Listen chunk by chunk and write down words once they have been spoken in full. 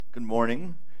Good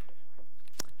morning.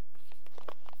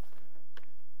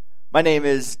 My name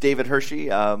is David Hershey.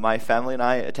 My family and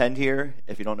I attend here,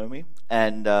 if you don't know me,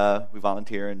 and we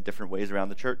volunteer in different ways around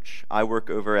the church. I work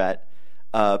over at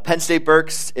Penn State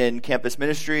Berks in campus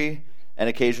ministry and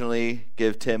occasionally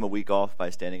give Tim a week off by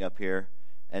standing up here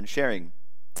and sharing.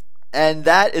 And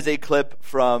that is a clip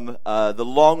from the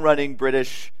long-running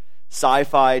British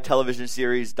sci-fi television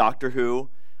series Doctor Who.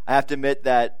 I have to admit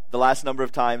that the last number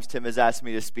of times Tim has asked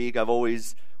me to speak, I've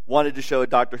always wanted to show a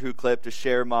Doctor Who clip to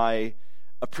share my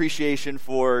appreciation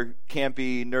for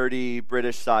campy, nerdy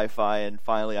British sci-fi, and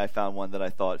finally I found one that I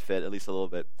thought fit at least a little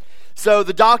bit. So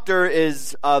the Doctor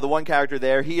is the one character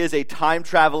there. He is a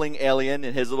time-traveling alien,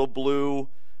 and his little blue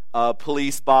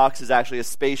police box is actually a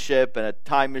spaceship and a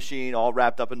time machine all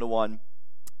wrapped up into one.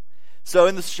 So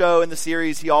in the show, in the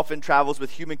series, he often travels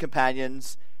with human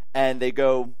companions, and they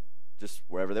go just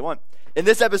wherever they want. In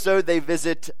this episode, they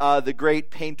visit the great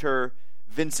painter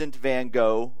Vincent van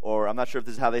Gogh, or I'm not sure if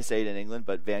this is how they say it in England,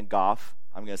 but Van Gogh.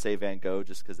 I'm going to say Van Gogh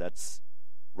just because that's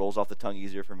rolls off the tongue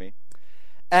easier for me.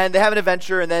 And they have an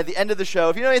adventure, and then at the end of the show,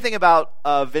 if you know anything about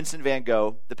Vincent van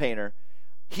Gogh, the painter,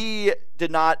 he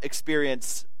did not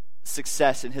experience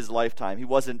success in his lifetime. He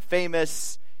wasn't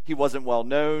famous. He wasn't well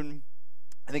known.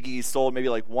 I think he sold maybe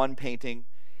like one painting.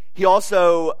 He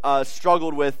also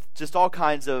struggled with just all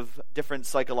kinds of different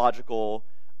psychological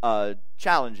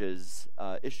challenges,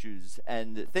 issues,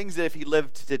 and things that if he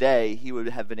lived today, he would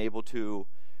have been able to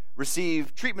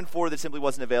receive treatment for that simply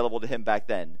wasn't available to him back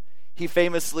then. He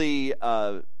famously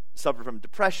suffered from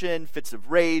depression, fits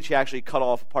of rage. He actually cut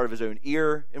off part of his own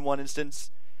ear in one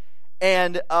instance.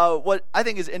 And what I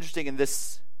think is interesting in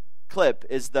this clip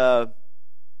is the,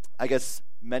 I guess,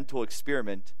 mental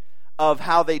experiment of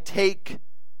how they take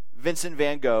Vincent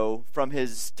van Gogh from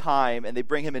his time and they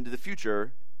bring him into the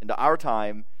future, into our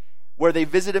time, where they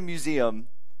visit a museum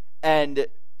and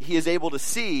he is able to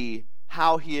see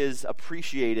how he is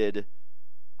appreciated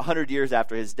 100 years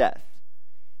after his death.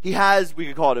 He has, we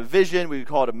could call it a vision, we could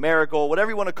call it a miracle, whatever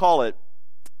you want to call it,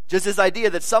 just this idea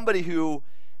that somebody who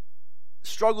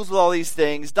struggles with all these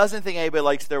things, doesn't think anybody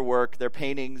likes their work, their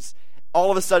paintings, all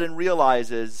of a sudden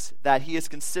realizes that he is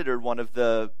considered one of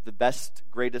the best,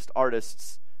 greatest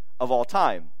artists of all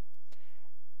time.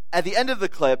 At the end of the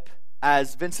clip,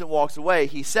 as Vincent walks away,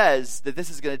 he says that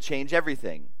this is going to change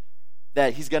everything,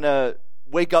 that he's going to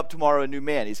wake up tomorrow a new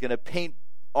man. He's going to paint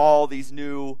all these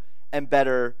new and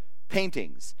better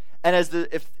paintings. And as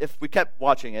if we kept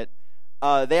watching it,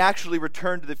 they actually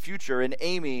return to the future, and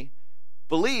Amy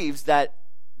believes that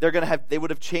they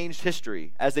would have changed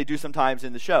history, as they do sometimes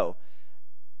in the show.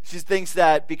 She thinks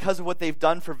that because of what they've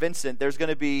done for Vincent, there's going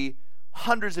to be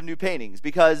hundreds of new paintings,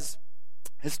 because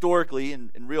historically,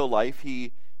 in real life,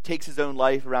 he takes his own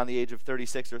life around the age of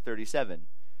 36 or 37.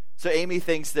 So Amy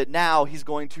thinks that now he's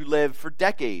going to live for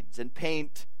decades and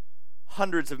paint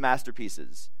hundreds of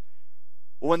masterpieces.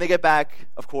 Well, when they get back,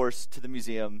 of course, to the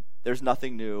museum, there's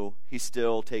nothing new. He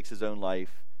still takes his own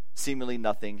life. Seemingly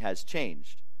nothing has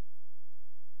changed.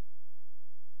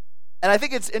 And I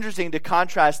think it's interesting to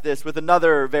contrast this with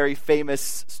another very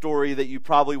famous story that you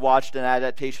probably watched an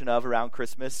adaptation of around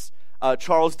Christmas,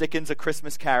 Charles Dickens' A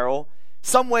Christmas Carol.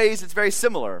 Some ways it's very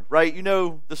similar, right? You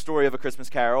know the story of A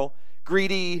Christmas Carol.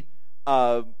 Greedy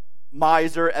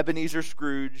miser Ebenezer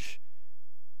Scrooge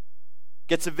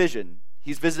gets a vision.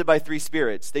 He's visited by three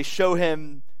spirits. They show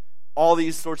him all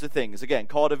these sorts of things. Again,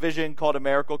 call it a vision, call it a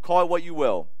miracle, call it what you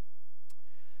will.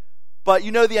 But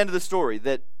you know the end of the story,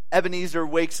 that Ebenezer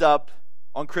wakes up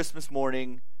on Christmas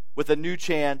morning with a new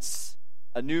chance,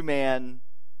 a new man,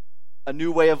 a new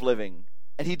way of living.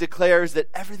 And he declares that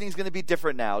everything's going to be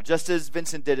different now, just as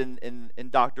Vincent did in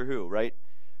Doctor Who, right?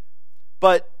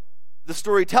 But the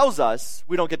story tells us,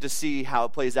 we don't get to see how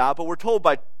it plays out, but we're told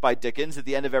by Dickens at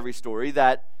the end of every story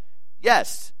that,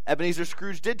 yes, Ebenezer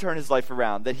Scrooge did turn his life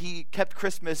around, that he kept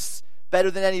Christmas better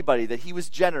than anybody, that he was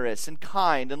generous and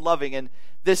kind and loving, and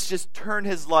this just turned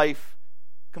his life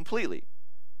completely.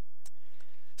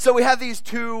 So we have these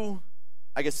two,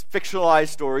 I guess, fictionalized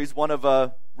stories, one of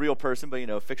a real person,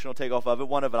 but fictional takeoff of it,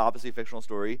 one of an obviously fictional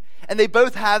story, and they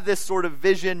both have this sort of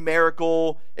vision,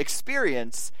 miracle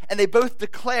experience, and they both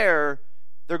declare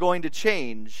they're going to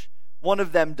change. One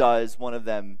of them does, one of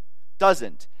them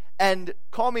doesn't. And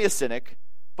call me a cynic,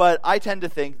 but I tend to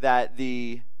think that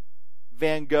the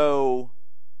Van Gogh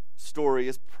story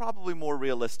is probably more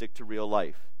realistic to real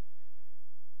life.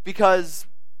 Because,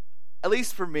 at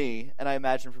least for me, and I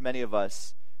imagine for many of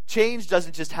us, change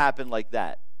doesn't just happen like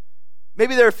that.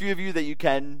 Maybe there are a few of you that you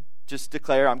can just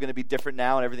declare, I'm going to be different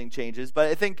now and everything changes. But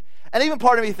I think, and even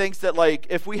part of me thinks that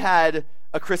if we had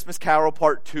A Christmas Carol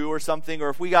Part 2 or something, or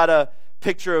if we got a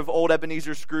picture of old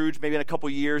Ebenezer Scrooge maybe in a couple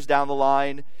years down the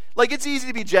line. Like, it's easy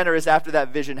to be generous after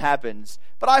that vision happens.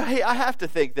 But I have to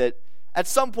think that at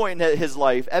some point in his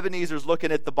life, Ebenezer's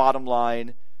looking at the bottom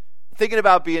line, thinking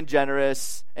about being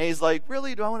generous, and he's like,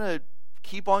 really, do I want to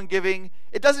keep on giving?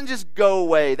 It doesn't just go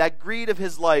away. That greed of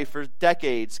his life for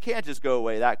decades can't just go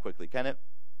away that quickly, can it?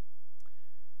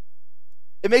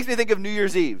 It makes me think of New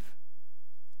Year's Eve,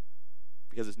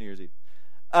 because it's New Year's Eve.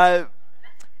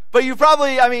 But you've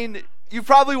probably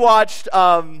watched,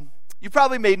 you've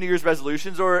probably made New Year's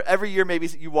resolutions, or every year maybe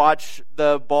you watch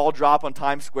the ball drop on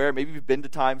Times Square. Maybe you've been to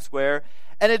Times Square.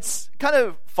 And it's kind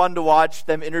of fun to watch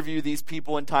them interview these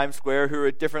people in Times Square who are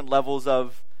at different levels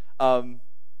of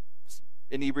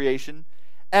inebriation.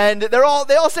 And they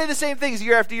all say the same things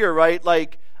year after year, right?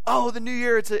 Like, oh, the new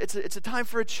year, it's a time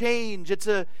for a change. It's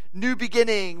a new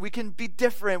beginning. We can be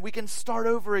different. We can start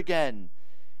over again.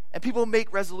 And people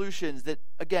make resolutions that,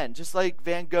 again, just like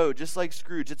Van Gogh, just like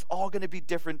Scrooge, it's all going to be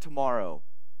different tomorrow.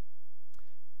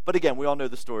 But again, we all know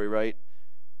the story, right?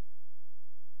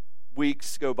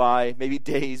 Weeks go by, maybe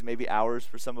days, maybe hours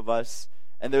for some of us,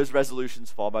 and those resolutions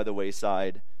fall by the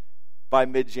wayside. By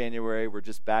mid-January, we're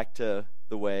just back to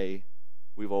the way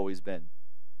we've always been.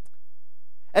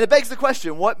 And it begs the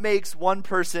question, what makes one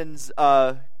person's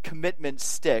commitment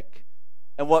stick,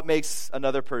 and what makes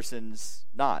another person's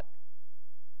not?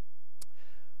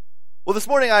 Well, this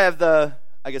morning I have the,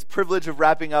 privilege of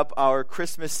wrapping up our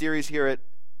Christmas series here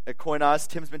at Koinos.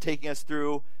 Tim's been taking us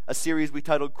through a series we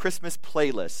titled Christmas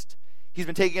Playlist. He's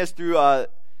been taking us through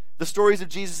the stories of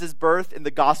Jesus' birth in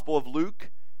the Gospel of Luke,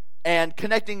 and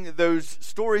connecting those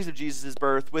stories of Jesus'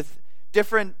 birth with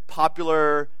different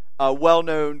popular,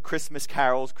 well-known Christmas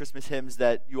carols, Christmas hymns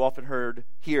that you often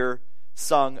hear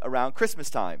sung around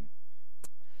Christmas time.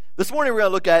 This morning we're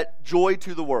going to look at Joy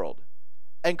to the World.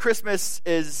 And Christmas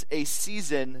is a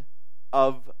season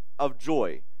of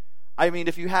joy. I mean,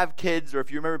 if you have kids, or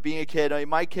if you remember being a kid,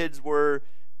 my kids were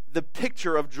the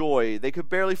picture of joy. They could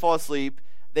barely fall asleep.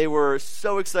 They were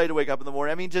so excited to wake up in the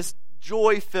morning. I mean, just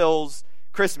joy fills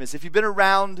Christmas. If you've been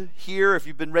around here, if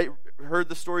you've heard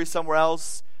the story somewhere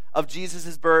else of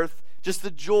Jesus' birth, just the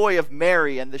joy of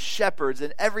Mary and the shepherds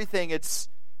and everything, it's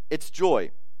joy.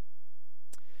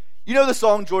 You know the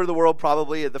song Joy to the World,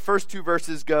 probably. The first two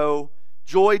verses go,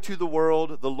 "Joy to the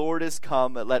world, the Lord is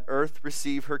come. Let earth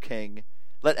receive her King.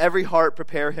 Let every heart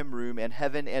prepare him room, and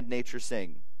heaven and nature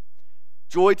sing.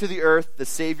 Joy to the earth, the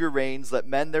Savior reigns. Let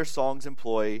men their songs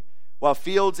employ, while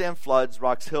fields and floods,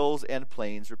 rocks, hills, and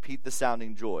plains repeat the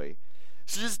sounding joy."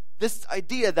 So just this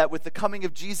idea that with the coming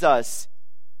of Jesus,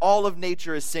 all of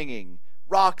nature is singing.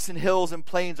 Rocks and hills and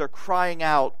plains are crying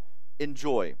out in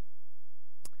joy.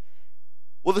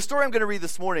 Well, the story I'm going to read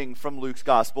this morning from Luke's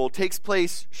Gospel takes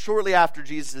place shortly after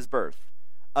Jesus' birth.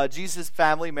 Jesus'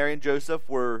 family, Mary and Joseph,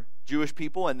 were Jewish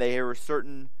people, and they were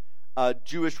certain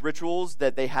Jewish rituals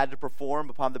that they had to perform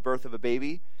upon the birth of a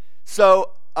baby.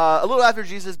 So a little after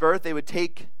Jesus' birth, they would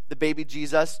take the baby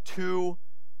Jesus to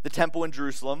the temple in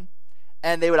Jerusalem,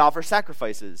 and they would offer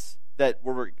sacrifices that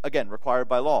were, again, required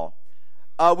by law.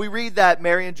 We read that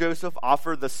Mary and Joseph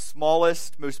offered the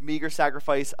smallest, most meager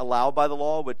sacrifice allowed by the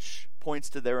law, which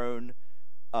points to their own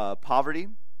poverty.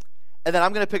 And then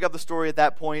I'm going to pick up the story at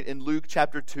that point in Luke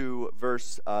chapter 2,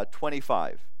 verse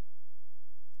 25.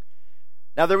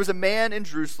 Now there was a man in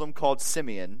Jerusalem called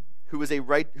Simeon, who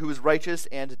was righteous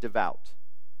and devout.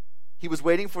 He was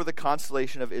waiting for the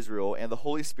consolation of Israel, and the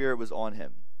Holy Spirit was on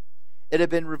him. It had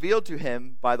been revealed to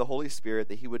him by the Holy Spirit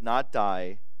that he would not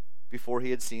die before he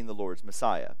had seen the Lord's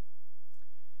Messiah.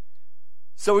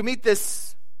 So we meet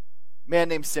this man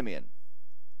named Simeon.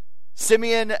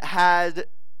 Simeon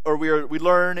we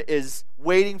learn, is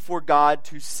waiting for God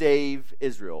to save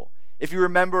Israel. If you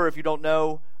remember, if you don't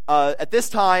know, at this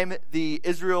time, the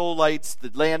Israelites,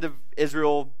 the land of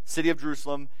Israel, city of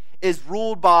Jerusalem, is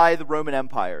ruled by the Roman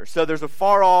Empire. So there's a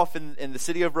far off in the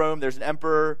city of Rome, there's an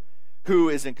emperor who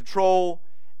is in control.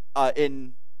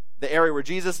 In the area where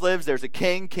Jesus lives, there's a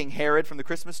king, King Herod from the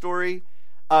Christmas story.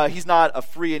 He's not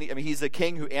he's a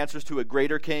king who answers to a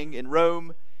greater king in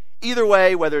Rome. Either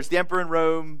way, whether it's the emperor in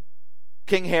Rome,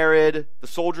 King Herod, the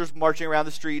soldiers marching around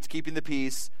the streets, keeping the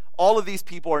peace, all of these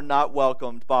people are not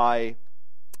welcomed by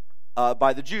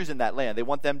the Jews in that land. They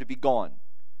want them to be gone.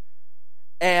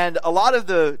 And a lot of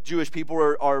the Jewish people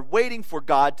are waiting for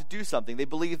God to do something. They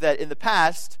believe that in the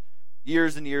past,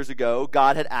 years and years ago,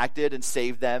 God had acted and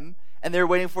saved them. And they're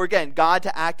waiting for, again, God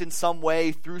to act in some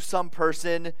way through some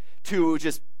person to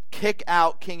just kick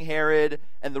out King Herod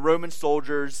and the Roman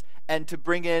soldiers and to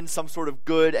bring in some sort of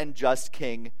good and just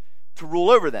king to rule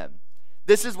over them.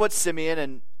 This is what Simeon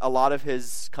and a lot of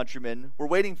his countrymen were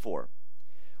waiting for.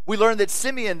 We learn that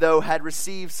Simeon, though, had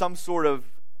received some sort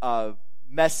of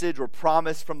message or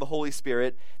promise from the Holy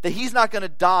Spirit that he's not going to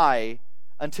die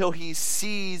until he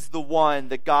sees the one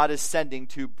that God is sending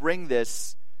to bring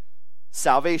this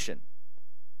salvation.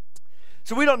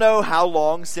 So we don't know how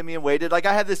long Simeon waited. Like,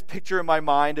 I have this picture in my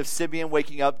mind of Simeon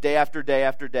waking up day after day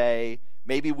after day,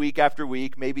 maybe week after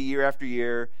week, maybe year after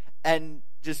year, and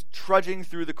just trudging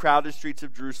through the crowded streets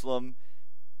of Jerusalem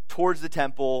towards the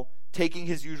temple, taking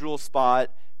his usual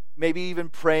spot, maybe even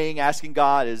praying, asking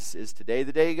God, is today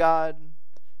the day, God?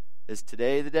 Is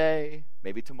today the day?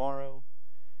 Maybe tomorrow?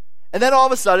 And then all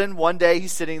of a sudden, one day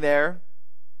he's sitting there,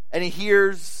 and he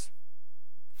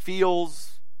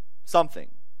feels something.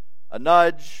 A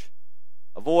nudge,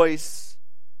 a voice.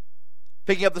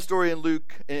 Picking up the story in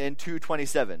Luke in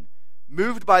 2:27.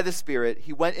 Moved by the Spirit,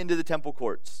 he went into the temple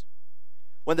courts.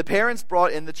 When the parents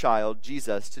brought in the child,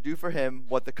 Jesus, to do for him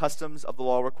what the customs of the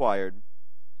law required,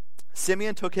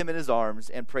 Simeon took him in his arms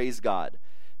and praised God.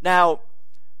 Now,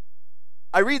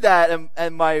 I read that,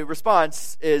 and my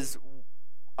response is,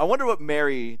 I wonder what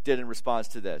Mary did in response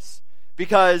to this.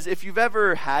 Because if you've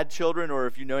ever had children, or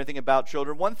if you know anything about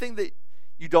children, one thing that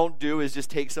you don't do is just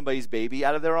take somebody's baby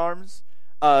out of their arms.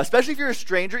 Especially if you're a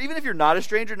stranger. Even if you're not a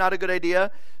stranger, not a good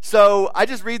idea. So I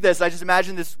just read this. I just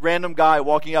imagine this random guy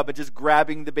walking up and just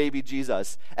grabbing the baby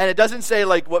Jesus. And it doesn't say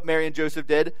like what Mary and Joseph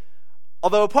did.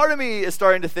 Although a part of me is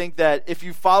starting to think that if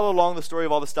you follow along the story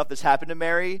of all the stuff that's happened to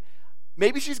Mary,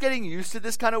 maybe she's getting used to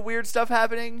this kind of weird stuff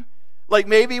happening. Like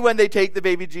maybe when they take the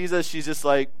baby Jesus, she's just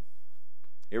like,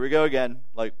 here we go again.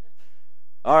 Like,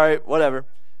 all right, whatever.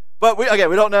 But we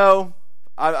don't know.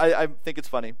 I think it's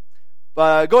funny.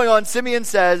 But going on, Simeon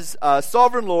says,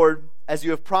 Sovereign Lord, as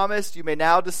you have promised, you may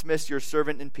now dismiss your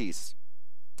servant in peace.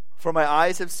 For my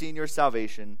eyes have seen your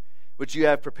salvation, which you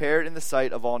have prepared in the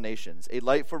sight of all nations, a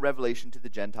light for revelation to the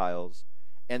Gentiles,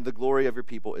 and the glory of your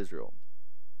people Israel.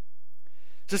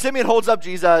 So Simeon holds up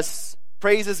Jesus,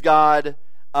 praises God.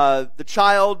 The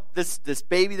child, this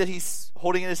baby that he's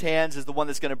holding in his hands, is the one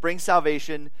that's going to bring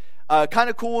salvation. Kind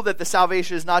of cool that the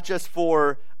salvation is not just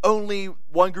for only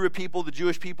one group of people, the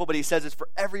Jewish people, but he says it's for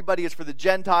everybody. It's for the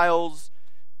Gentiles.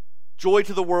 Joy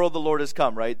to the world, the Lord has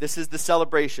come, right? This is the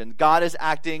celebration. God is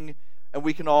acting, and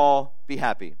we can all be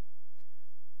happy.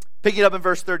 Picking it up in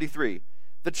verse 33.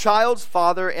 The child's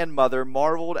father and mother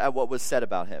marveled at what was said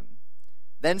about him.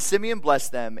 Then Simeon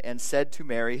blessed them and said to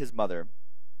Mary, his mother,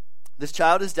 this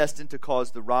child is destined to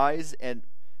cause the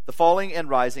falling and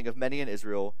rising of many in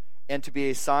Israel, and to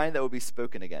be a sign that will be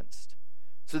spoken against,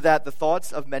 so that the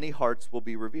thoughts of many hearts will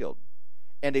be revealed,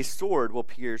 and a sword will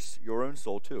pierce your own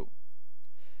soul too.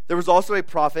 There was also a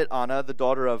prophet, Anna, the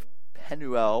daughter of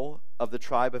Penuel of the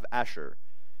tribe of Asher.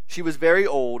 She was very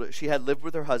old. She had lived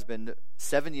with her husband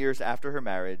 7 years after her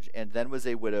marriage, and then was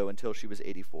a widow until she was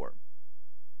 84.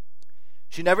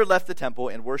 She never left the temple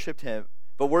and worshipped him,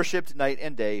 but worshipped night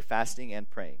and day, fasting and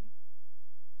praying.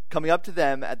 Coming up to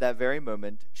them at that very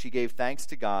moment, she gave thanks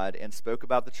to God and spoke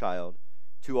about the child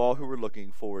to all who were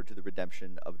looking forward to the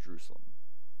redemption of Jerusalem.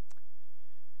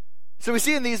 So we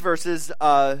see in these verses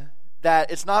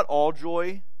that it's not all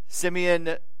joy.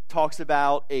 Simeon talks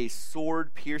about a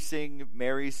sword piercing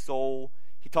Mary's soul.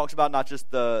 He talks about not just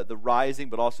the rising,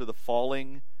 but also the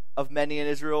falling of many in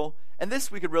Israel. And this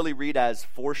we could really read as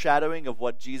foreshadowing of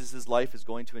what Jesus' life is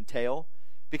going to entail.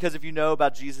 Because if you know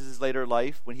about Jesus' later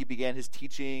life, when he began his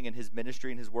teaching and his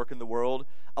ministry and his work in the world,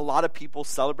 a lot of people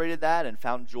celebrated that and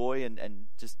found joy and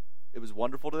just, it was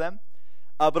wonderful to them.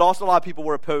 But also a lot of people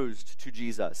were opposed to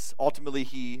Jesus. Ultimately,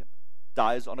 he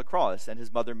dies on a cross, and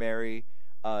his mother Mary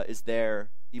is there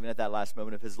even at that last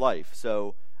moment of his life.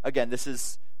 So again, this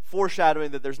is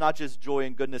foreshadowing that there's not just joy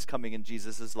and goodness coming in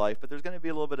Jesus' life, but there's going to be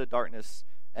a little bit of darkness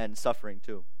and suffering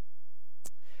too.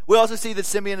 We also see that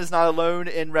Simeon is not alone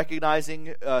in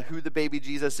recognizing who the baby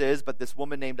Jesus is, but this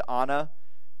woman named Anna,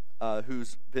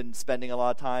 who's been spending a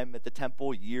lot of time at the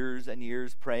temple, years and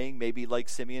years praying. Maybe like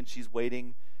Simeon, she's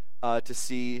waiting to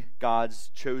see God's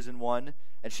chosen one,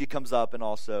 and she comes up and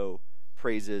also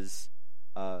praises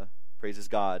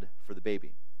God for the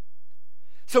baby.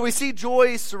 So we see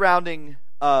joy surrounding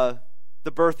the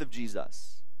birth of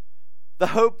Jesus, the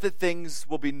hope that things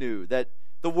will be new, that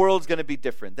the world's going to be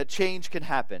different, that change can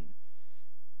happen.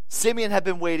 Simeon had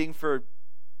been waiting for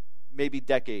maybe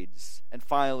decades, and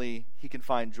finally he can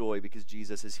find joy because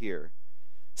Jesus is here.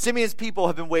 Simeon's people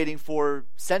have been waiting for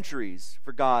centuries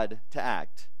for God to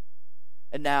act,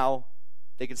 and now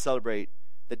they can celebrate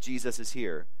that Jesus is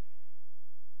here.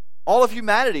 All of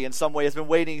humanity in some way has been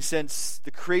waiting since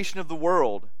the creation of the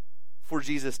world for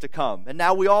Jesus to come, and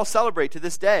now we all celebrate to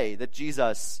this day that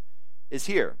Jesus is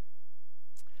here.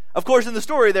 Of course, in the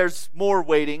story, there's more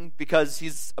waiting because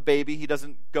he's a baby. He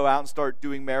doesn't go out and start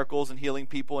doing miracles and healing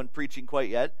people and preaching quite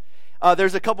yet.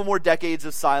 There's a couple more decades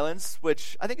of silence,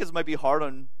 which I think might be hard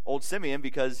on old Simeon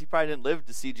because he probably didn't live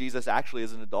to see Jesus actually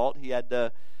as an adult. He had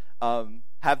to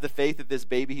have the faith that this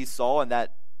baby he saw and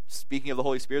that, speaking of the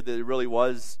Holy Spirit, that it really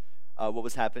was what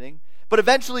was happening. But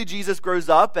eventually Jesus grows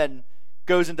up and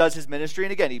goes and does his ministry.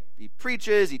 And again, he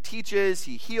preaches, he teaches,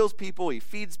 he heals people, he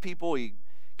feeds people, he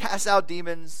casts out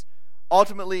demons,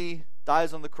 ultimately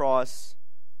dies on the cross,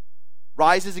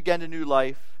 rises again to new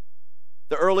life.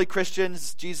 The early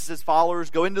Christians, Jesus' followers,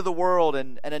 go into the world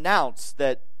and announce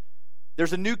that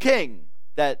there's a new king,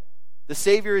 that the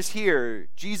Savior is here,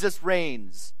 Jesus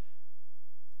reigns.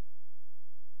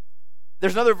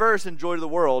 There's another verse in Joy to the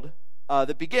World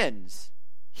that begins,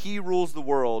 He rules the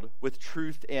world with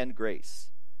truth and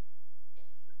grace.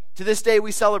 To this day,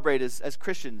 we celebrate as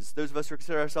Christians, those of us who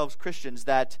consider ourselves Christians,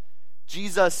 that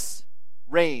Jesus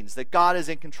reigns, that God is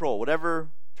in control, whatever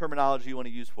terminology you want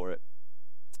to use for it.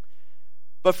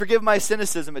 But forgive my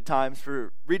cynicism at times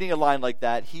for reading a line like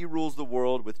that, He rules the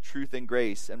world with truth and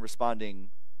grace, and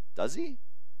responding, does he?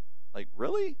 Like,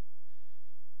 really?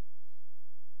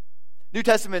 New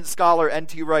Testament scholar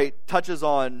N.T. Wright touches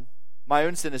on my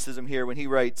own cynicism here when he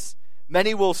writes,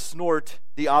 many will snort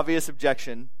the obvious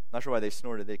objection. Not sure why they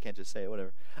snorted. They can't just say it,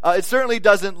 whatever. It certainly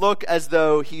doesn't look as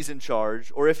though he's in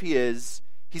charge, or if he is,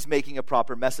 he's making a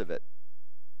proper mess of it.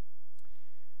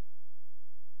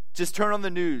 Just turn on the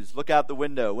news, look out the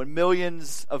window. When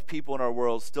millions of people in our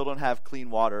world still don't have clean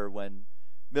water, when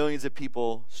millions of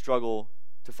people struggle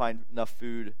to find enough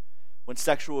food, when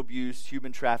sexual abuse,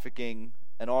 human trafficking,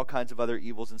 and all kinds of other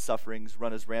evils and sufferings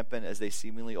run as rampant as they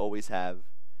seemingly always have,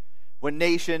 when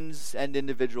nations and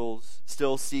individuals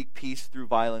still seek peace through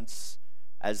violence,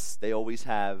 as they always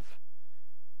have,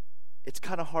 it's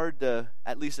kind of hard to,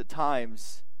 at least at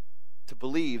times, to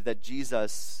believe that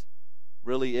Jesus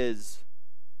really is,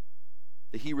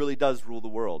 that He really does rule the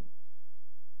world.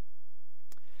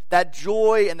 That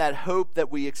joy and that hope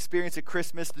that we experience at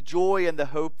Christmas, the joy and the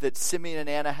hope that Simeon and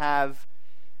Anna have,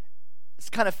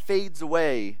 it kind of fades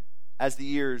away as the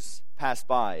years pass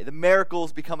by. The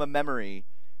miracles become a memory,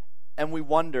 and we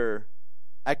wonder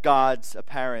at God's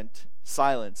apparent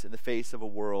silence in the face of a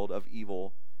world of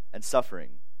evil and suffering.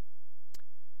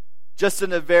 Just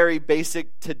in a very basic,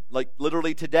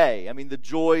 literally today, I mean, the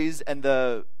joys and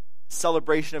the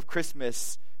celebration of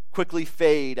Christmas quickly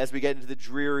fade as we get into the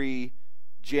dreary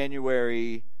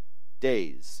January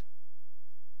days.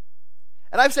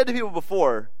 And I've said to people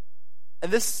before,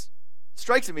 and this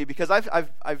strikes at me because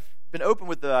I've been open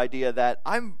with the idea that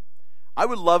I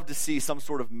would love to see some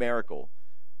sort of miracle.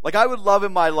 Like, I would love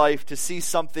in my life to see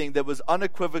something that was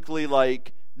unequivocally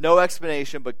like, no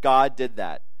explanation, but God did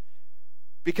that.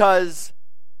 Because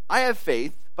I have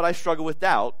faith, but I struggle with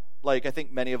doubt, like I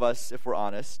think many of us, if we're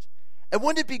honest. And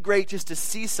wouldn't it be great just to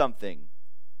see something?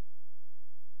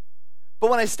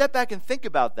 But when I step back and think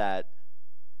about that,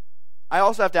 I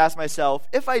also have to ask myself,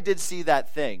 if I did see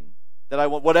that thing that I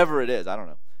want, whatever it is, I don't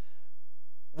know,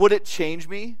 would it change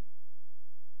me?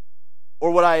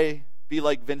 Or would I be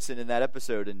like Vincent in that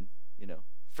episode and,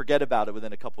 forget about it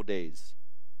within a couple days?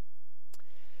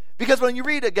 Because when you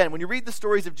read the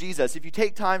stories of Jesus, if you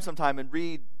take time sometime and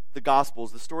read the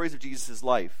Gospels, the stories of Jesus'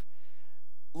 life,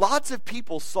 lots of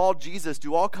people saw Jesus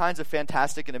do all kinds of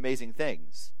fantastic and amazing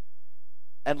things.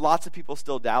 And lots of people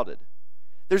still doubted.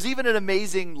 There's even an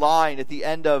amazing line at the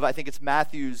end of, I think it's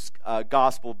Matthew's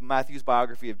Gospel, Matthew's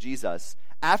biography of Jesus.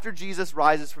 After Jesus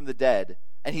rises from the dead,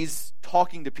 and he's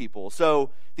talking to people.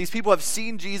 So these people have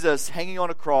seen Jesus hanging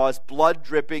on a cross, blood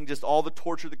dripping, just all the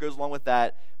torture that goes along with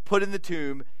that, put in the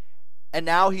tomb, and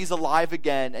now he's alive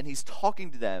again, and he's talking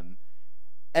to them.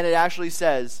 And it actually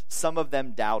says, some of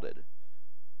them doubted.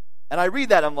 And I read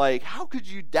that, I'm like, how could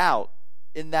you doubt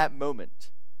in that moment?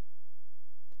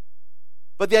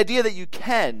 But the idea that you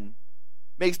can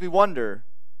makes me wonder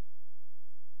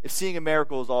if seeing a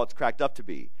miracle is all it's cracked up to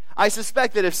be. I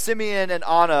suspect that if Simeon and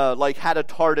Anna had a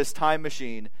TARDIS time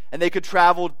machine and they could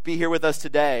travel, be here with us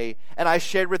today, and I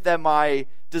shared with them my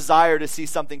desire to see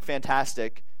something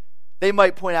fantastic, they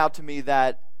might point out to me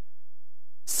that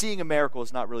seeing a miracle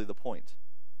is not really the point.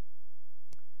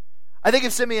 I think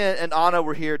if Simeon and Anna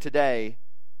were here today,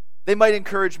 they might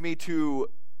encourage me to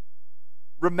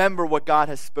remember what God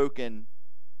has spoken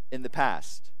in the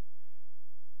past.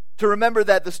 To remember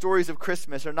that the stories of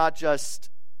Christmas are not just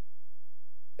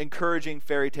encouraging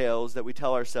fairy tales that we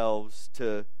tell ourselves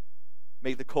to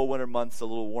make the cold winter months a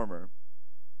little warmer,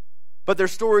 but they're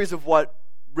stories of what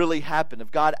really happened,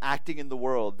 of God acting in the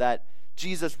world, that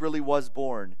Jesus really was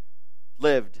born,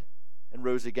 lived, and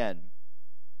rose again.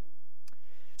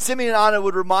 Simeon and Anna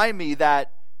would remind me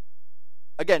that,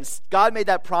 again, God made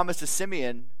that promise to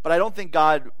Simeon, but I don't think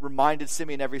God reminded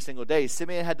Simeon every single day.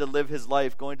 Simeon had to live his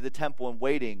life going to the temple and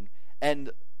waiting,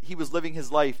 and he was living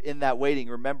his life in that waiting,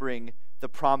 remembering the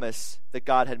promise that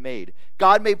God had made.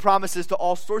 God made promises to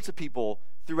all sorts of people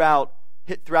throughout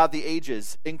the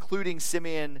ages, including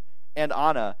Simeon and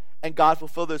Anna, and God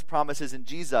fulfilled those promises in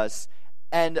Jesus.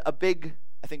 And a big,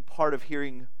 I think, part of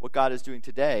hearing what God is doing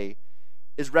today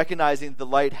is recognizing the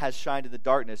light has shined in the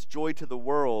darkness. Joy to the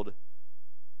world,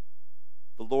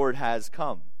 the Lord has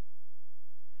come.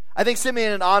 I think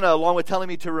Simeon and Anna, along with telling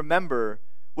me to remember,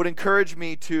 would encourage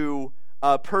me to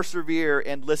persevere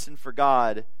and listen for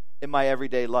God in my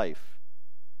everyday life.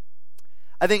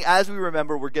 I think as we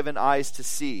remember, we're given eyes to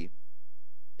see,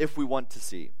 if we want to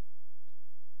see.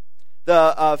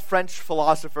 The French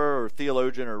philosopher or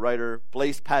theologian or writer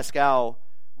Blaise Pascal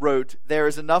wrote, "There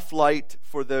is enough light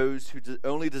for those who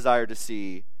only desire to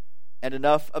see, and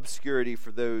enough obscurity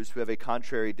for those who have a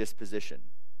contrary disposition."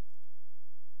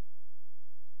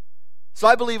 So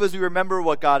I believe as we remember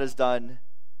what God has done,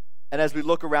 and as we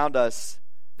look around us,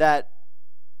 that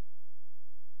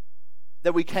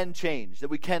we can change, that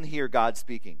we can hear God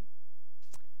speaking.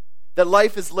 That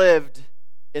life is lived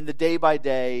in the day by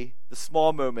day, the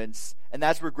small moments, and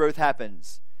that's where growth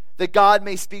happens. That God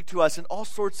may speak to us in all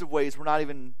sorts of ways we're not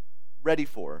even ready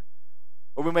for,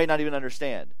 or we may not even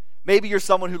understand. Maybe you're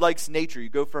someone who likes nature. You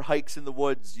go for hikes in the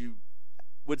woods. You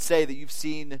would say that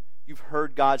you've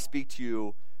heard God speak to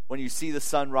you when you see the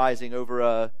sun rising over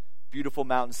a beautiful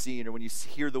mountain scene, or when you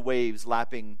hear the waves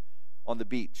lapping on the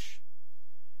beach.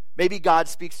 Maybe God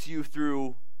speaks to you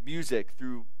through music,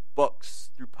 through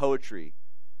books, through poetry.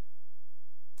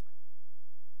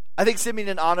 I think Simeon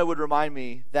and Anna would remind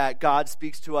me that God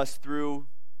speaks to us through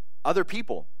other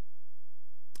people.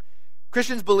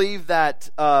 Christians believe that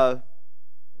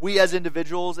we as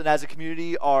individuals and as a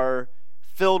community are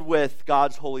filled with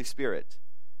God's Holy Spirit.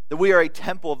 That we are a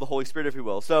temple of the Holy Spirit, if you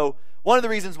will. So one of the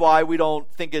reasons why we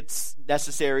don't think it's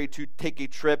necessary to take a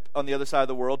trip on the other side of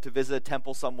the world to visit a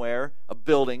temple somewhere, a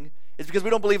building, is because we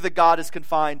don't believe that God is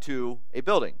confined to a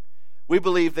building. We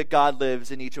believe that God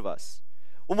lives in each of us.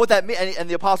 Well, what that means, and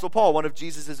the Apostle Paul, one of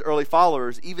Jesus' early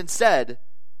followers, even said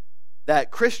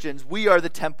that Christians, we are the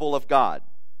temple of God.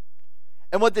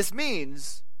 And what this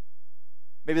means,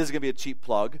 maybe this is going to be a cheap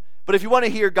plug, but if you want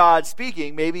to hear God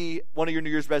speaking, maybe one of your New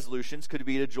Year's resolutions could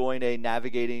be to join a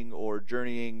navigating or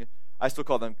journeying, I still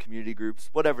call them community groups,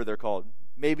 whatever they're called.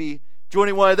 Maybe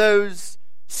joining one of those,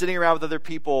 sitting around with other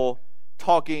people,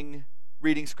 talking,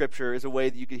 reading scripture is a way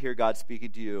that you could hear God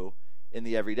speaking to you in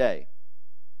the everyday.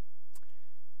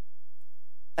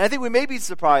 And I think we may be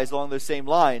surprised along those same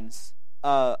lines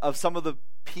of some of the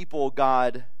people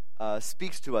God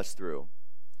speaks to us through.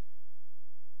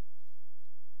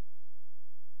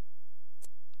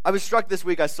 I was struck this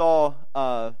week, I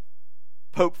saw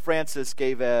Pope Francis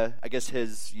gave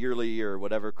his yearly or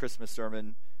whatever Christmas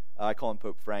sermon. I call him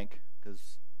Pope Frank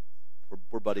because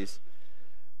we're buddies.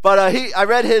 But I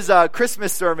read his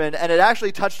Christmas sermon, and it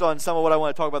actually touched on some of what I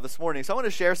want to talk about this morning. So I want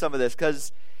to share some of this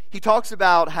because he talks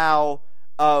about how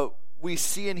we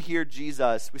see and hear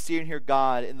Jesus, we see and hear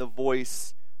God in the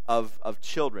voice of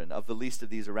children, of the least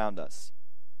of these around us.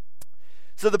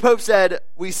 So the Pope said,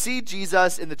 "We see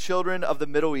Jesus in the children of the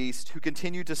Middle East who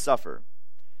continue to suffer.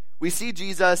 We see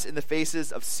Jesus in the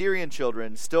faces of Syrian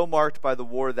children still marked by the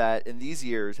war that, in these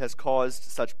years, has caused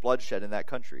such bloodshed in that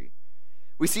country.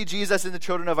 We see Jesus in the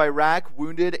children of Iraq,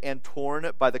 wounded and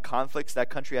torn by the conflicts that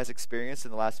country has experienced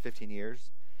in the last 15 years.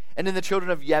 And in the children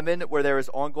of Yemen, where there is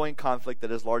ongoing conflict that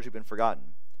has largely been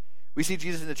forgotten. We see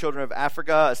Jesus in the children of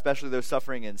Africa, especially those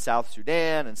suffering in South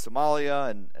Sudan and Somalia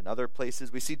and other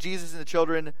places. We see Jesus in the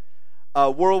children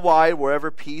worldwide,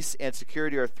 wherever peace and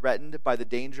security are threatened by the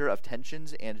danger of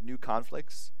tensions and new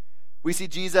conflicts. We see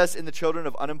Jesus in the children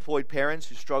of unemployed parents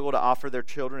who struggle to offer their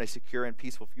children a secure and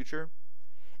peaceful future.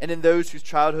 And in those whose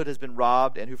childhood has been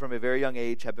robbed and who from a very young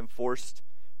age have been forced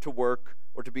to work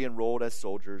or to be enrolled as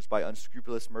soldiers by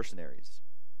unscrupulous mercenaries.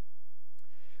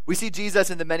 We see Jesus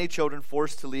in the many children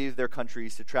forced to leave their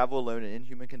countries to travel alone in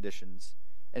inhuman conditions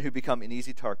and who become an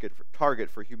easy target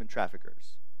for human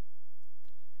traffickers."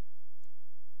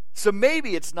 So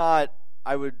maybe it's not,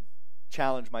 I would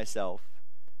challenge myself,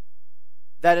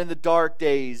 that in the dark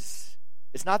days,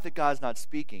 it's not that God's not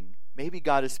speaking. Maybe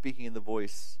God is speaking in the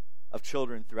voice of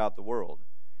children throughout the world.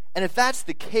 And if that's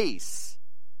the case,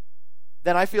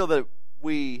 then I feel that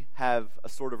we have a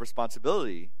sort of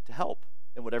responsibility to help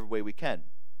in whatever way we can.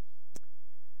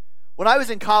 When I was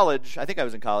in college, I think I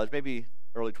was in college, maybe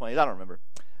early 20s, I don't remember.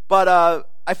 But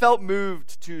I felt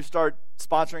moved to start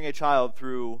sponsoring a child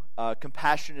through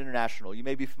Compassion International. You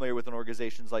may be familiar with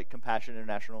organizations like Compassion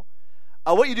International.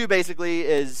 What you do basically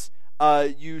is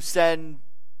you send,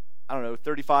 $35,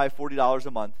 $40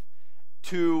 a month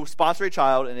to sponsor a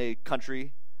child in a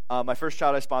country. My first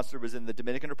child I sponsored was in the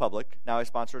Dominican Republic. Now I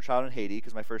sponsor a child in Haiti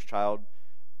because my first child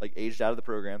aged out of the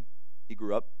program. He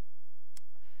grew up.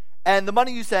 And the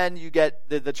money you send, you get,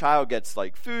 the child gets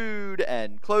food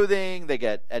and clothing, they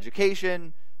get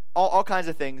education, all kinds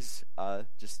of things,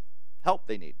 just help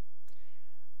they need.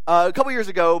 A couple years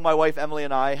ago, my wife Emily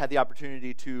and I had the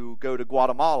opportunity to go to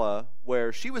Guatemala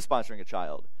where she was sponsoring a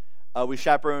child. We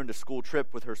chaperoned a school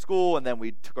trip with her school, and then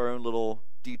we took our own little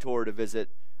detour to visit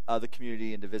the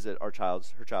community and to visit her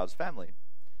child's family.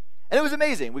 And it was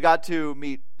amazing. We got to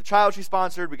meet the child she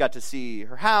sponsored. We got to see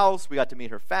her house. We got to meet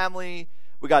her family.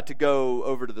 We got to go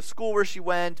over to the school where she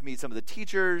went, meet some of the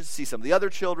teachers, see some of the other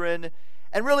children,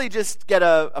 and really just get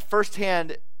a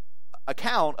firsthand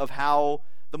account of how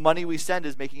the money we send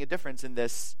is making a difference in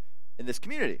this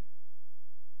community.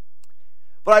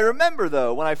 But I remember,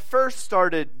 though, when I first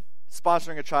started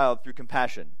sponsoring a child through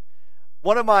Compassion,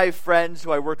 one of my friends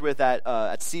who I worked with at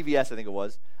CVS, I think it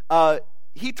was,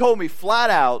 he told me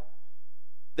flat out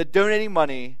that donating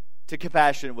money to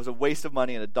Compassion was a waste of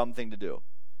money and a dumb thing to do.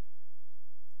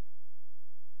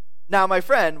 Now, my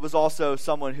friend was also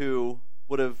someone who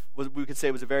we could say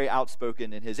was very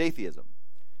outspoken in his atheism.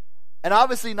 And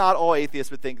obviously not all atheists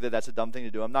would think that that's a dumb thing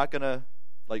to do. I'm not going to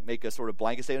make a sort of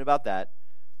blanket statement about that.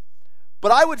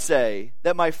 But I would say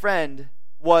that my friend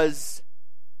was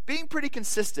being pretty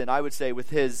consistent, I would say, with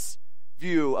his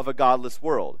view of a godless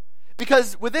world.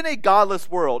 Because within a godless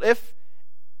world, if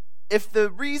the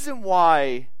reason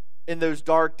why in those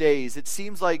dark days it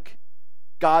seems like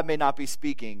God may not be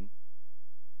speaking,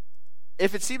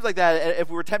 if it seems like that, if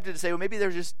we were tempted to say, well, maybe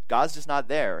God's just not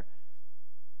there,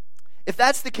 if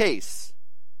that's the case,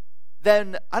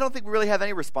 then I don't think we really have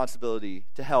any responsibility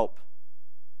to help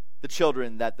the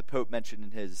children that the Pope mentioned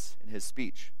in his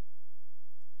speech.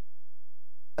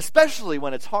 Especially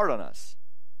when it's hard on us.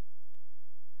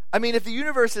 I mean, if the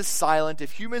universe is silent,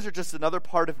 if humans are just another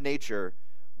part of nature,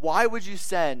 why would you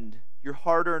send your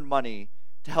hard-earned money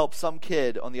to help some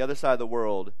kid on the other side of the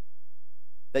world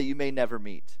that you may never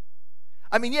meet?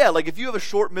 I mean, yeah, if you have a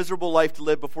short, miserable life to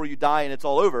live before you die and it's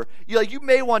all over, you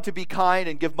may want to be kind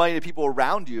and give money to people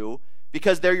around you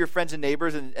because they're your friends and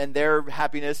neighbors, and their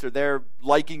happiness or their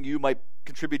liking you might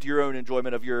contribute to your own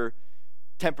enjoyment of your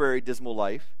temporary dismal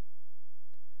life.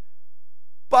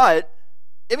 But,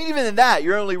 I mean, even in that,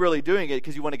 you're only really doing it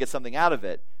because you want to get something out of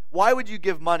it. Why would you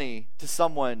give money to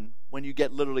someone when you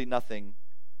get literally nothing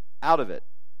out of it?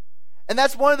 And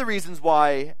that's one of the reasons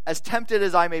why, as tempted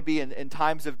as I may be in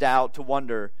times of doubt to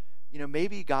wonder,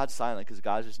 maybe God's silent because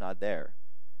God's just not there.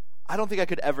 I don't think I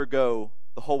could ever go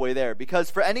the whole way there, because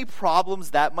for any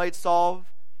problems that might solve,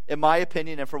 in my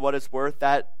opinion, and for what it's worth,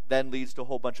 that then leads to a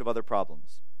whole bunch of other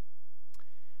problems.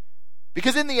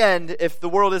 Because in the end, if the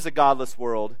world is a godless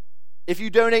world, if you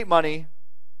donate money,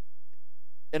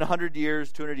 in 100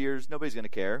 years, 200 years, nobody's going to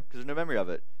care because there's no memory of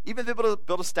it. Even if they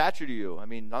build a statue to you, I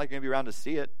mean, not like you're going to be around to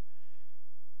see it.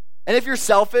 And if you're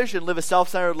selfish and live a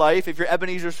self-centered life, if you're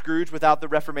Ebenezer Scrooge without the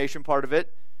Reformation part of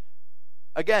it,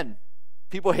 again,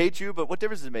 people hate you, but what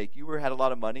difference does it make? You had a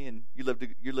lot of money and you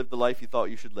lived the life you thought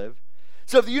you should live.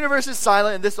 So if the universe is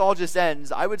silent and this all just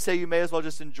ends, I would say you may as well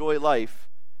just enjoy life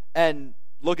and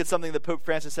look at something that Pope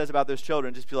Francis says about those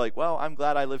children, just be like, well, I'm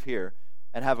glad I live here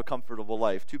and have a comfortable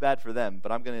life. Too bad for them,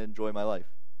 but I'm going to enjoy my life.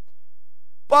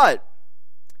 But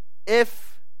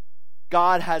if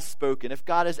God has spoken, if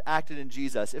God has acted in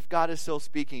Jesus, if God is still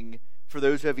speaking for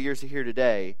those who have ears to hear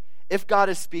today, if God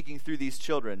is speaking through these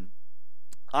children,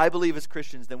 I believe as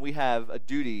Christians, then we have a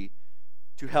duty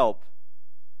to help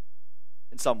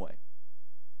in some way.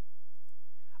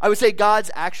 I would say God's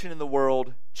action in the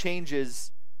world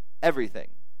changes everything.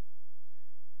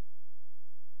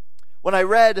 When I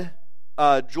read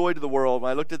Joy to the World,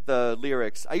 when I looked at the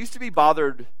lyrics, I used to be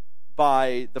bothered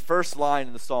by the first line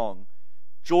in the song,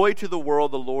 "Joy to the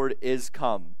world, the Lord is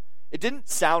come." It didn't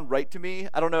sound right to me.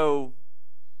 I don't know,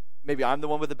 maybe I'm the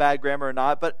one with the bad grammar or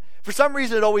not, but for some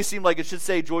reason it always seemed like it should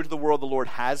say, "Joy to the world, the Lord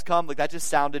has come." That just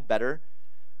sounded better.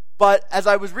 But as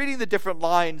I was reading the different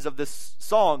lines of this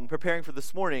song, preparing for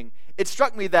this morning, it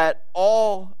struck me that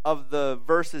all of the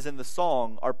verses in the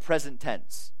song are present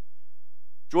tense.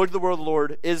 Joy to the world, the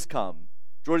Lord is come.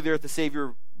 Joy to the earth, the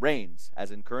Savior reigns,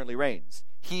 as in currently reigns.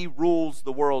 He rules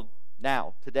the world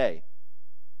now, today.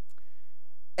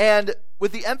 And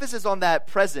with the emphasis on that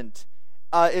present,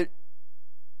 it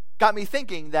got me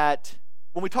thinking that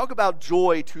when we talk about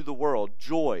joy to the world,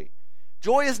 joy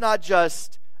is not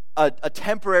just a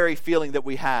temporary feeling that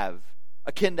we have,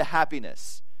 akin to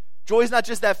happiness. Joy is not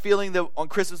just that feeling that on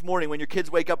Christmas morning when your kids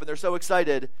wake up and they're so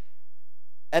excited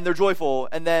and they're joyful,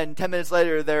 and then 10 minutes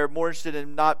later they're more interested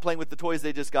in not playing with the toys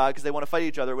they just got because they want to fight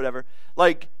each other or whatever.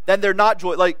 Like, then they're not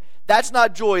joy. Like, that's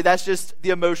not joy. That's just the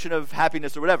emotion of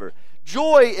happiness or whatever.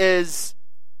 Joy is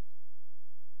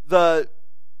the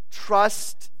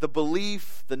trust, the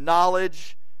belief, the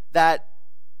knowledge that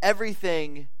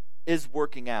everything is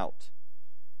working out.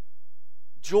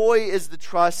 Joy is the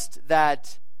trust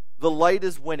that the light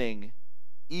is winning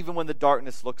even when the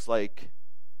darkness looks like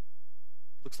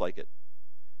it.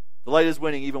 The light is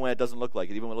winning even when it doesn't look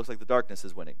like it, even when it looks like the darkness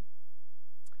is winning.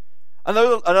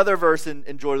 Another verse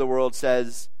in Joy of the World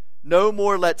says, "No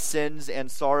more let sins and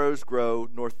sorrows grow,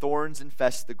 nor thorns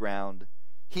infest the ground.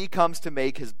 He comes to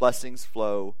make his blessings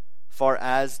flow, far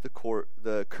as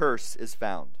the curse is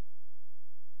found."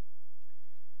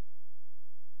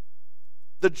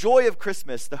 The joy of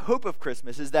Christmas, the hope of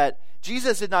Christmas, is that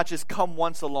Jesus did not just come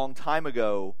once a long time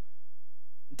ago,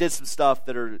 did some stuff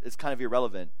that is kind of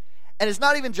irrelevant. And it's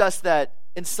not even just that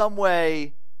in some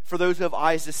way, for those who have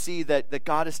eyes to see, that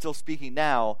God is still speaking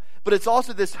now, but it's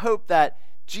also this hope that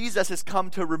Jesus has come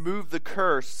to remove the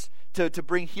curse, to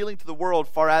bring healing to the world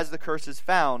far as the curse is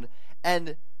found,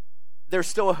 and there's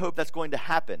still a hope that's going to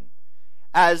happen.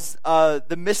 As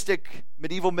the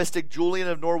medieval mystic Julian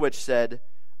of Norwich said,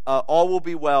 all will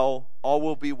be well,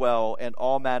 and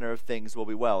all manner of things will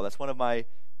be well. That's one of my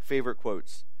favorite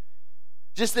quotes.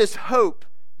 Just this hope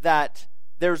that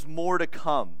there's more to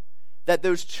come, that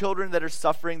those children that are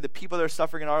suffering, the people that are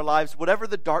suffering in our lives, whatever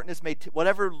the darkness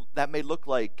whatever that may look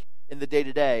like in the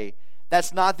day-to-day,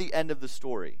 that's not the end of the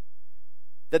story.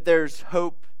 That there's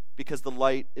hope because the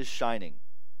light is shining.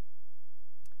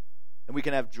 And we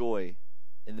can have joy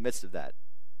in the midst of that.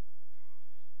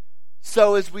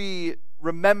 So as we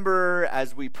remember,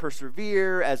 as we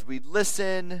persevere, as we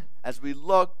listen, as we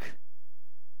look,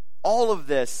 all of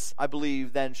this, I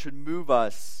believe, then should move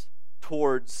us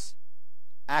towards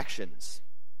actions.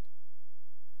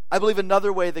 I believe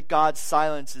another way that God's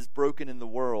silence is broken in the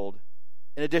world,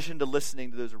 in addition to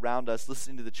listening to those around us,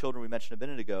 listening to the children we mentioned a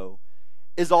minute ago,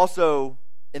 is also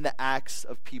in the acts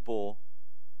of people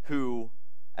who,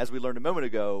 as we learned a moment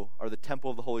ago, are the temple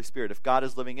of the Holy Spirit. If God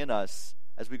is living in us,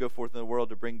 as we go forth in the world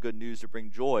to bring good news, to bring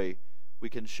joy, we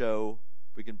can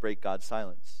break God's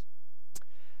silence.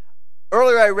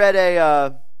 Earlier I read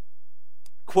a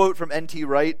quote from N.T.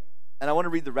 Wright, and I want to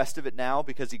read the rest of it now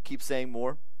because he keeps saying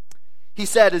more. He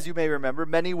said, as you may remember,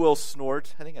 many will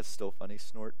snort. I think that's still funny,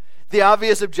 snort. The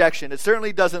obvious objection. It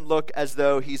certainly doesn't look as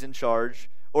though he's in charge,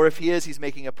 or if he is, he's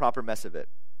making a proper mess of it.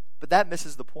 But that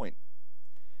misses the point.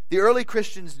 The early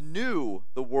Christians knew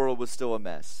the world was still a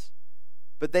mess,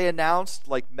 but they announced,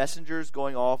 like messengers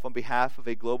going off on behalf of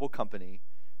a global company,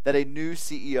 that a new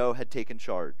CEO had taken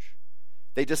charge.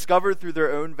 They discovered through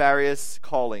their own various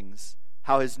callings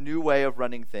how his new way of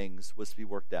running things was to be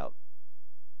worked out.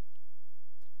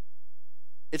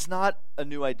 It's not a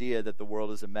new idea that the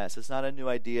world is a mess. It's not a new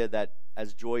idea that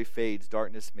as joy fades,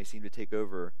 darkness may seem to take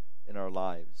over in our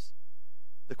lives.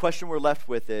 The question we're left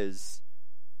with is,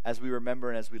 as we remember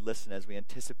and as we listen, as we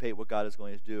anticipate what God is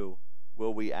going to do,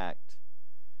 will we act?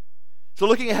 So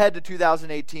looking ahead to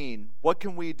 2018, what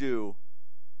can we do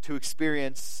to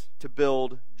experience, to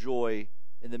build joy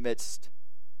in the midst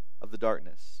of the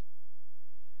darkness?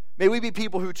 May we be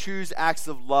people who choose acts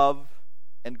of love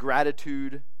and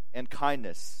gratitude and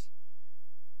kindness.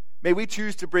 May we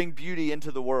choose to bring beauty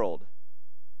into the world.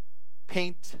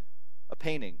 Paint a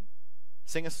painting,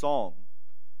 sing a song,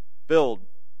 build,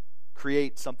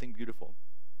 create something beautiful.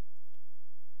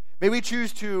 May we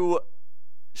choose to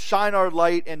shine our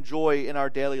light and joy in our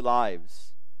daily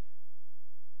lives.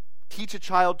 Teach a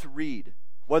child to read,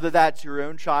 whether that's your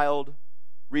own child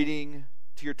reading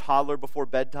to your toddler before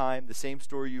bedtime, the same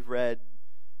story you've read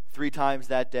 3 times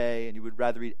that day, and you would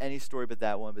rather read any story but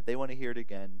that one, but they want to hear it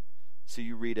again, so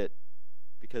you read it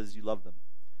because you love them.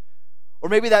 Or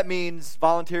maybe that means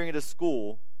volunteering at a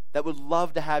school that would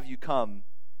love to have you come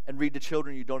and read to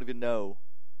children you don't even know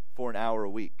for an hour a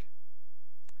week.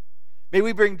 May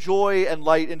we bring joy and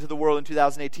light into the world in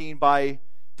 2018 by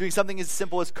doing something as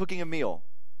simple as cooking a meal.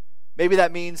 Maybe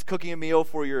that means cooking a meal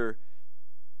for your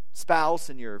spouse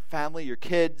and your family, your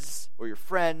kids, or your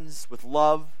friends with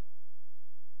love.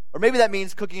 Or maybe that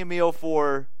means cooking a meal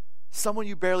for someone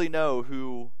you barely know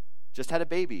who just had a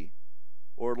baby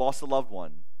or lost a loved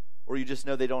one, or you just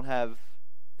know they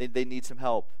need some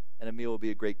help, and a meal will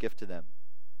be a great gift to them.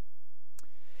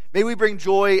 May we bring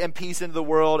joy and peace into the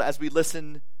world as we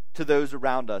listen to those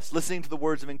around us, listening to the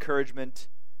words of encouragement,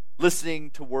 listening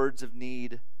to words of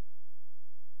need,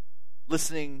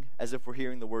 listening as if we're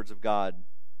hearing the words of God.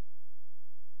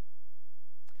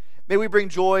 May we bring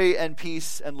joy and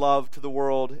peace and love to the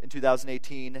world in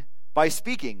 2018 by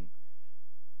speaking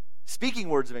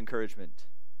words of encouragement,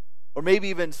 or maybe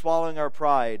even swallowing our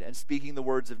pride and speaking the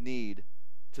words of need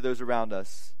to those around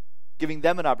us, giving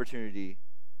them an opportunity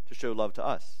to show love to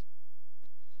us.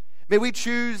 May we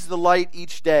choose the light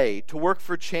each day to work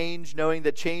for change, knowing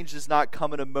that change does not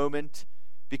come in a moment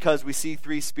because we see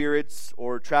three spirits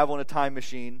or travel in a time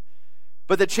machine,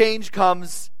 but the change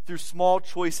comes through small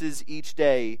choices each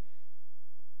day,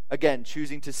 again,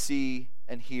 choosing to see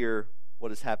and hear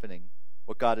what is happening,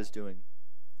 what God is doing.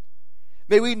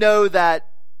 May we know that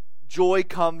joy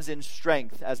comes in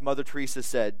strength, as Mother Teresa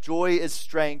said. Joy is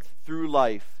strength through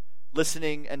life,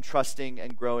 listening and trusting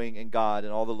and growing in God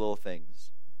and all the little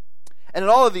things. And in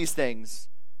all of these things,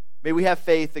 may we have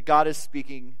faith that God is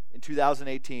speaking in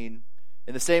 2018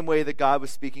 in the same way that God was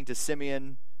speaking to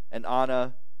Simeon and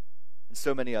Anna and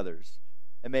so many others.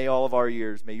 And may all of our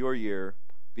years, may your year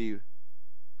be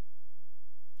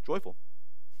joyful.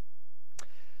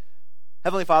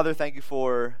 Heavenly Father, thank you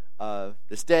for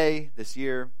this day, this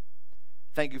year.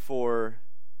 Thank you for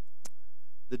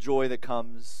the joy that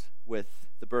comes with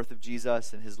the birth of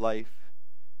Jesus and his life,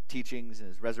 teachings, and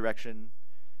his resurrection.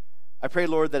 I pray,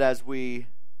 Lord, that as we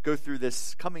go through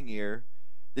this coming year,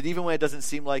 that even when it doesn't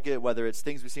seem like it, whether it's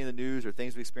things we see in the news or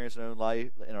things we experience in our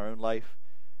own life,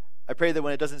 I pray that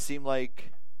when it doesn't seem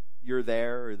like you're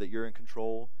there or that you're in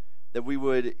control, that we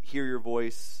would hear your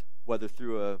voice, whether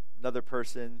through another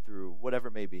person, through whatever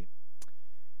it may be.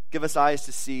 Give us eyes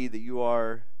to see that you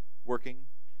are working,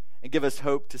 and give us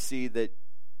hope to see that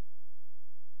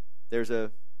there's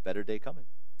a better day coming.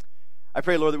 I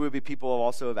pray, Lord, that we would be people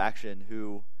also of action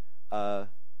who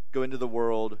go into the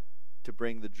world to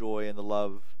bring the joy and the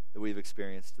love that we've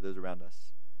experienced to those around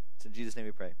us. It's in Jesus' name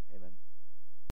we pray. Amen.